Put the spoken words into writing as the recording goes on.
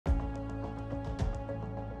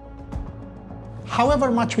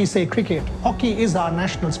However much we say cricket, hockey is our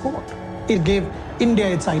national sport. It gave India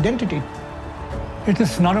its identity. It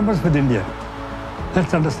is synonymous with India.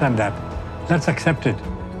 Let's understand that. Let's accept it.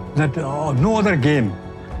 That no other game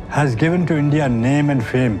has given to India name and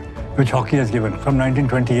fame which hockey has given from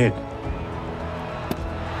 1928.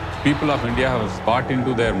 People of India have got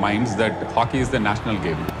into their minds that hockey is the national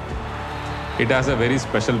game. It has a very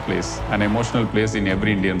special place, an emotional place in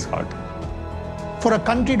every Indian's heart. For a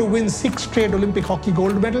country to win 6 straight Olympic hockey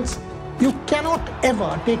gold medals, you cannot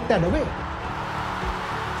ever take that away.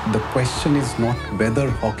 The question is not whether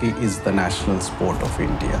hockey is the national sport of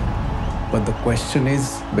India, but the question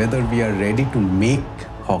is whether we are ready to make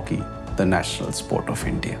hockey the national sport of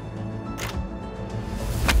India.